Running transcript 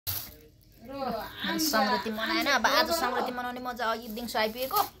संगति मनाएन अब आज संगति मनाउने मजा अघि दिउँसो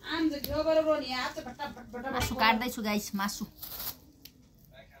आइपुगेको मासु काट्दैछु गाइस मासु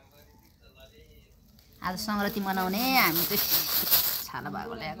आज संगति मनाउने हामी चाहिँ छाला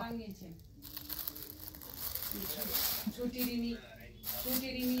भएको ल्याएको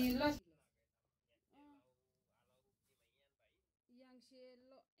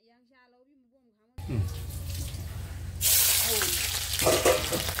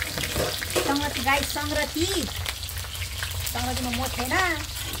संगति गाइस संगतिमा म छैन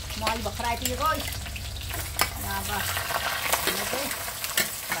म अलि भर्खर आइपुगेको अब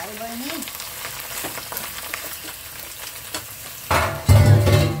भाइ बहिनी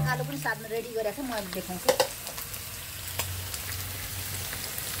आलु पनि साथमा रेडी गरेको छ म अहिले देखाउँछु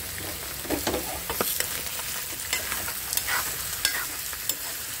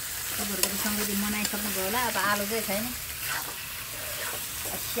तपाईँहरूको संगति मनाइसक्नुभयो होला अब आलु चाहिँ छैन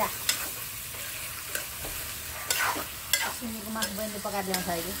अच्छा सुँगुरको मासु बहिनीले पकाइदिनु छ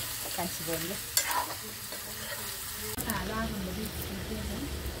अहिले कान्छी बहिनीले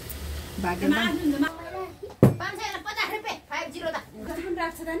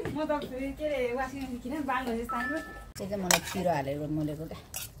त्यो चाहिँ मलाई पिरो हालेर मोलेको क्या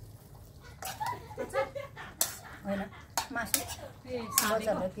होइन मासु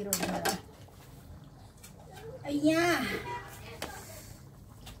बजारले पिरो यहाँ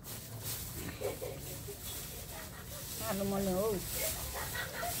आलु मोल्ने हो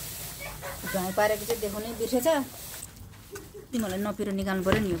झ्वाइ पारेको चाहिँ देखाउनै बिर्सेछ तिमीहरूलाई नपिरो निकाल्नु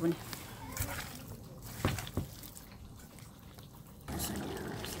पर्यो नि यो पनि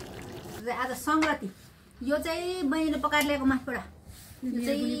आज संक्रान्ति यो चाहिँ बहिनीले पकाएर ल्याएको मासुबाट यो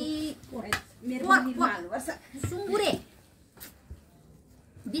चाहिँ सुँगुरे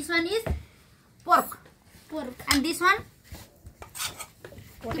this one is pork and this one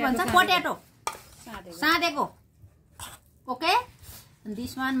के भन्छ potato साँधेको okay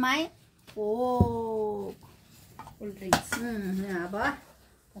this one my cold drinks अब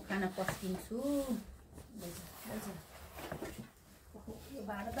म खाना पस्किन्छु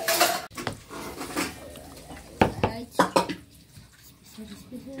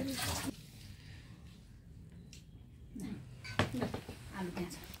आलु त्यहाँ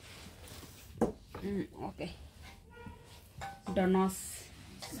छ ओके डनस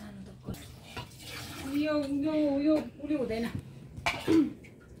यो उयो हुँदैन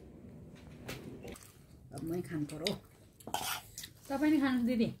अब मै खानु पर्यो तपाईँ नै खानु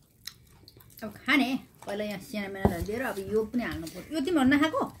दिदी अब खाने पहिला यहाँ सानो मेना दिएर अब यो पनि हाल्नु पर्यो यो तिमीहरू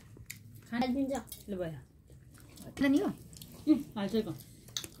नखाएको खाना दिन्छ ल भयो नि यो हाल्छको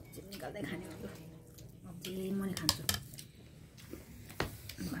निकाल्दै खाने हो अब मैले खान्छु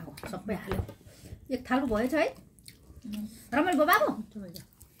सबै हाल्यो एक थालको भएछ है रमाइलो भयो बाबु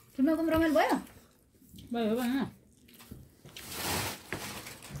ठुलोको रमाइलो भयो भयो भएन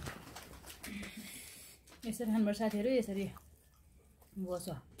यसरी खानुपर्छ साथीहरू यसरी बस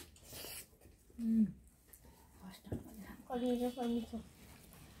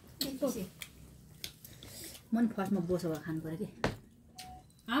मन फर्स्टमा बोसो भएर खानु पर्यो कि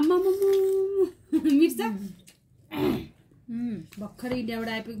आम्मा मिर्छ भर्खर इन्डियाबाट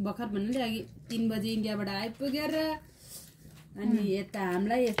आइपुग्यो भर्खर भन्नाले अघि 3 बजे इन्डियाबाट आइपुगेर अनि यता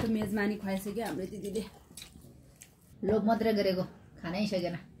हामीलाई यस्तो मेजमानी खुवाइसक्यो हाम्रो दिदीले लोभ मात्रै गरेको खानै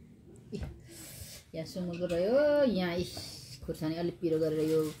सकेन यहाँ सुँगुरको रह्यो यहाँ खुर्सानी अलिक पिरो गरेर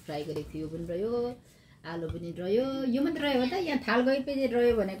यो फ्राई गरेको थियो यो पनि रह्यो आलु पनि रह्यो यो मात्रै रह्यो त यहाँ थाल गएपछि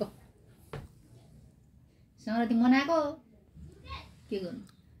रह्यो भनेको संक्रान्ति मनाएको के गर्नु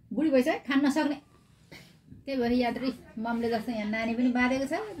बुढी भइस खान नसक्ने त्यही भएर यात्री मम्मीले जस्तो यहाँ नानी पनि बाँधेको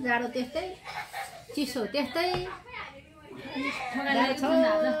छ जाडो त्यस्तै चिसो त्यस्तै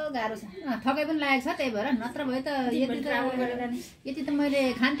गाह्रो छ थकाइ पनि लागेको छ त्यही भएर नत्र भए त यति त मैले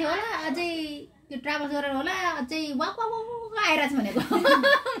खान्थेँ होला अझै त्यो ट्राभल्स गरेर होला अझै वाक वाक वाक आइरहेको छ भनेको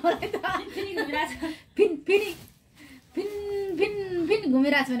फिन फिन फिन फिन फिन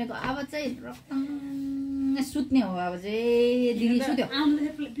घुमिरहेको छ भनेको अब चाहिँ सुत्ने हो अब चाहिँ दिदी सुत्यो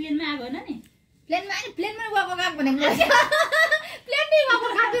प्लेनमा आएको होइन नि प्लेनमा गएको गएको भनेको प्लेनमै गएको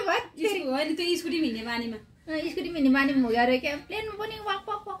खाँदै भयो होइन त्यो स्कुटीमा हिँड्ने बानीमा स्कुटीमा हिँड्ने बानीमा हो अरे क्या प्लेनमा पनि वाक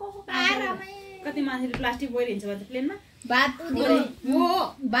वाक वाक वाक आरामै कति मान्छेले प्लास्टिक बोकेर हिँड्छ भन्छ प्लेनमा भात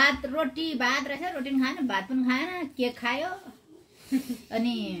भात रोटी भात रहेछ रोटी पनि खाएन भात पनि खाएन केक खायो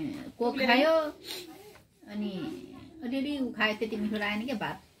अनि कोक खायो अनि अलिअलि खायो त्यति मिठो लागेन क्या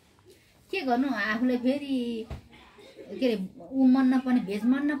भात के गर्नु आफूलाई फेरि के अरे ऊ मन नपर्ने भेज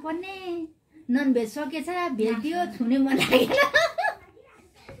मन नपर्ने नन भेज सकेछ भेज दियो छुने मन लागेन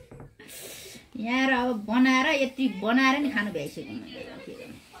यहाँ अब बनाएर यति बनाएर नि खानु भ्याइसक्यो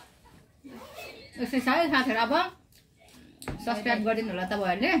यस्तै छ है साथीहरू। अब सब्सक्राइब गरिदिनु होला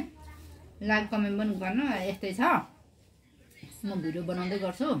तपाईँहरूले, लाइक कमेन्ट पनि गर्नु। यस्तै छ, म भिडियो बनाउँदै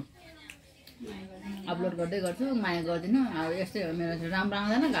गर्छु, अपलोड गर्दै गर्छु, माया गरिदिनु। अब यस्तै हो मेरो, राम्रो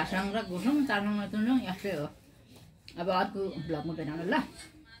आउँदैन, घाँस रङ र घुसौँ चालौँ नचुन्छौँ, यस्तै हो। अब अर्को भ्लगमा भेटौँ ल,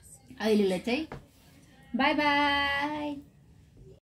 अहिलेलाई चाहिँ बाई बाई।